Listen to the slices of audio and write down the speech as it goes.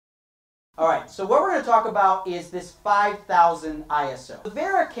Alright, so what we're going to talk about is this 5000 ISO. The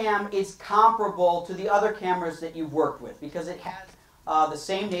VariCam is comparable to the other cameras that you've worked with because it has the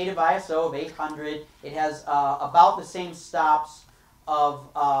same native ISO of 800. It has about the same stops of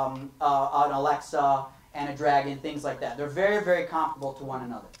an Alexa and a Dragon, things like that. They're very, very comparable to one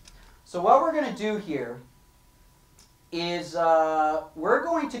another. So what we're going to do here is we're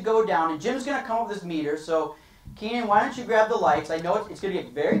going to go down, and Jim's going to come up with this meter. So Keenan, why don't you grab the lights? I know it's going to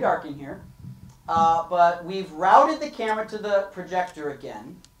get very dark in here, but we've routed the camera to the projector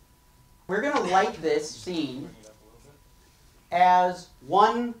again. We're going to light this scene as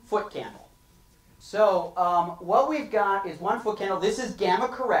 1 foot candle. So what we've got is 1 foot candle. This is gamma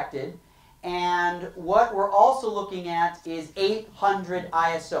corrected, and what we're also looking at is 800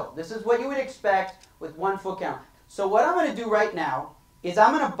 ISO. This is what you would expect with 1 foot candle. So what I'm going to do right now is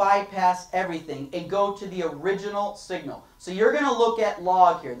I'm going to bypass everything and go to the original signal. So you're going to look at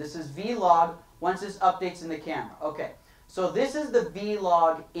log here. This is V log once this updates in the camera. Okay, so this is the V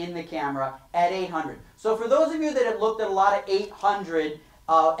log in the camera at 800. So for those of you that have looked at a lot of 800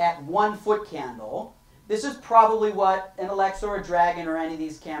 at 1 foot candle, this is probably what an Alexa or a Dragon or any of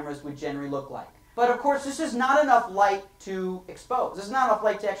these cameras would generally look like. But of course, this is not enough light to expose. This is not enough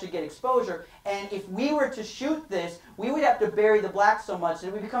light to actually get exposure. And if we were to shoot this, we would have to bury the black so much that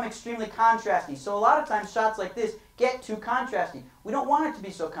it would become extremely contrasty. So a lot of times shots like this get too contrasty. We don't want it to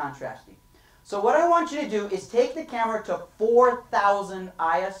be so contrasty. So what I want you to do is take the camera to 4000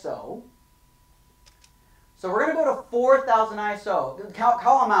 ISO. So we're going to go to 4000 ISO.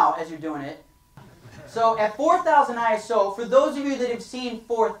 Call them out as you're doing it. So at 4000 ISO, for those of you that have seen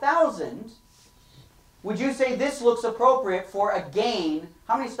 4000, would you say this looks appropriate for a gain?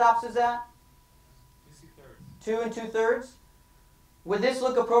 How many stops is that? 2 2/3. Would this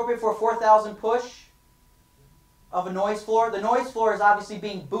look appropriate for a 4000 push of a noise floor? The noise floor is obviously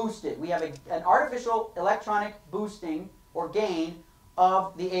being boosted. We have an artificial electronic boosting or gain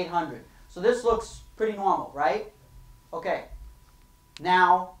of the 800. So this looks pretty normal, right? Okay.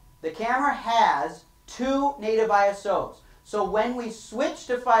 Now, the camera has 2 native ISOs. So when we switch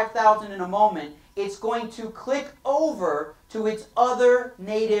to 5000 in a moment, it's going to click over to its other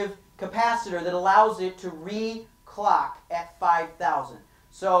native capacitor that allows it to re-clock at 5000.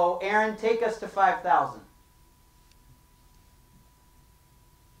 So Aaron, take us to 5000.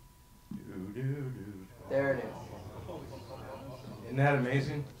 There it is. Isn't that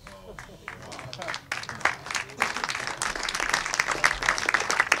amazing?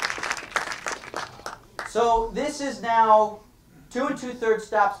 So this is now 2 2/3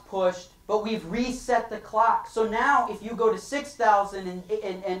 stops pushed, but we've reset the clock. So now if you go to 6000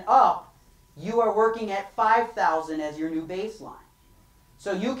 and up, you are working at 5000 as your new baseline.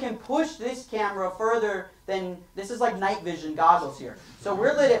 So you can push this camera further than, this is like night vision goggles here. So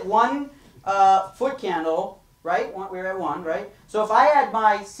we're lit at 1 foot candle, right? We're at 1, right? So if I add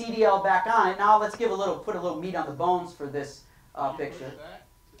my CDL back on it, now let's put a little meat on the bones for this picture.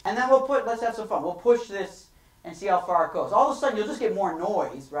 And then let's have some fun. We'll push this and see how far it goes. All of a sudden, you'll just get more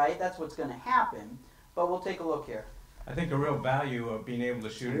noise, right? That's what's going to happen. But we'll take a look here. I think a real value of being able to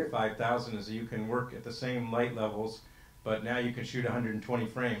shoot at 5000 is that you can work at the same light levels, but now you can shoot 120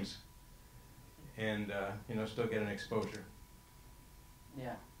 frames and still get an exposure.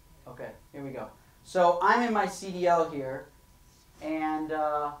 Yeah. Okay. Here we go. So I'm in my CDL here, and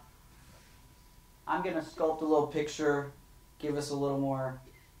I'm going to sculpt a little picture, give us a little more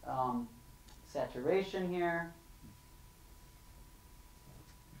saturation here.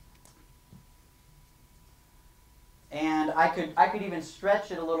 And I could even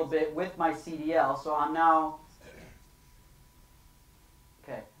stretch it a little bit with my CDL. So I'm now,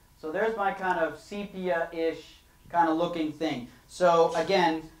 okay, so there's my kind of sepia-ish kind of looking thing. So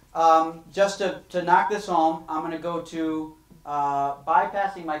again, just to knock this home, I'm going to go to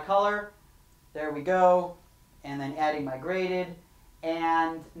bypassing my color. There we go. And then adding my graded.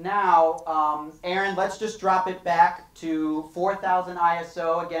 And now, Aaron, let's just drop it back to 4000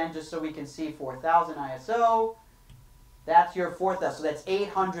 ISO again, just so we can see 4000 ISO. That's your 4000. So that's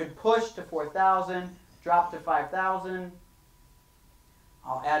 800 push to 4000, drop to 5000.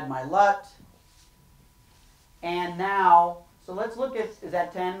 I'll add my LUT. And now, so let's look at, is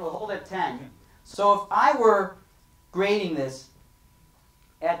that 10? We'll hold at 10. So if I were grading this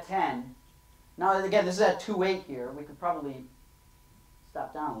at 10, now again, this is at 2.8 here. We could probably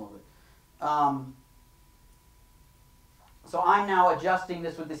stop down a little bit. So I'm now adjusting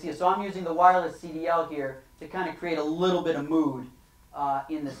this with the CDL. So I'm using the wireless CDL here to kind of create a little bit of mood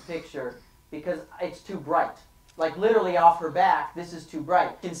in this picture because it's too bright. Like literally off her back, this is too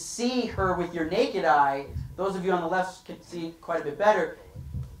bright. You can see her with your naked eye. Those of you on the left can see quite a bit better.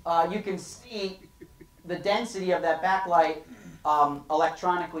 you can see the density of that backlight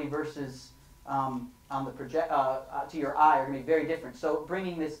electronically versus on the to your eye are going to be very different. So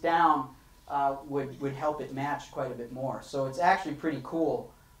bringing this down would help it match quite a bit more. So it's actually pretty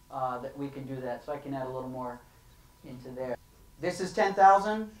cool that we can do that. So I can add a little more into there. This is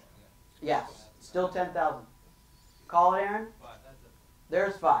 10,000? Yes, still 10,000. Call it, Aaron?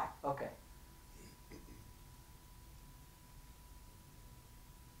 There's 5. Okay.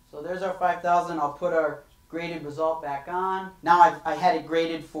 So there's our 5,000. I'll put our graded result back on. Now I had it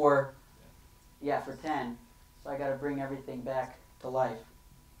graded for, for 10. So I got to bring everything back to life.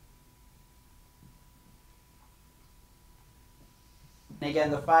 And again,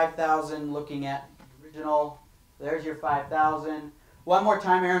 the 5,000, looking at the original. There's your 5,000. One more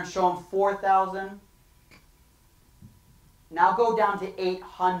time, Aaron, show them 4,000. Now go down to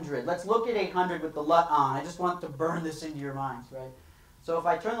 800. Let's look at 800 with the LUT on. I just want to burn this into your minds, right? So if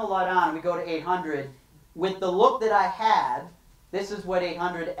I turn the LUT on and we go to 800, with the look that I had, this is what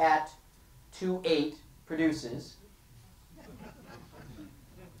 800 at 2.8 produces.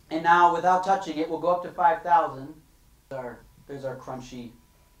 And now, without touching it, we'll go up to 5,000. There's our crunchy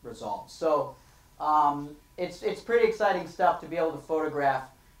result. So it's pretty exciting stuff to be able to photograph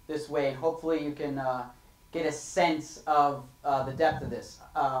this way, and hopefully you can get a sense of the depth of this.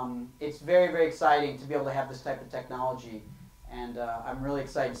 It's very, very exciting to be able to have this type of technology, and I'm really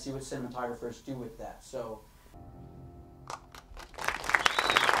excited to see what cinematographers do with that. So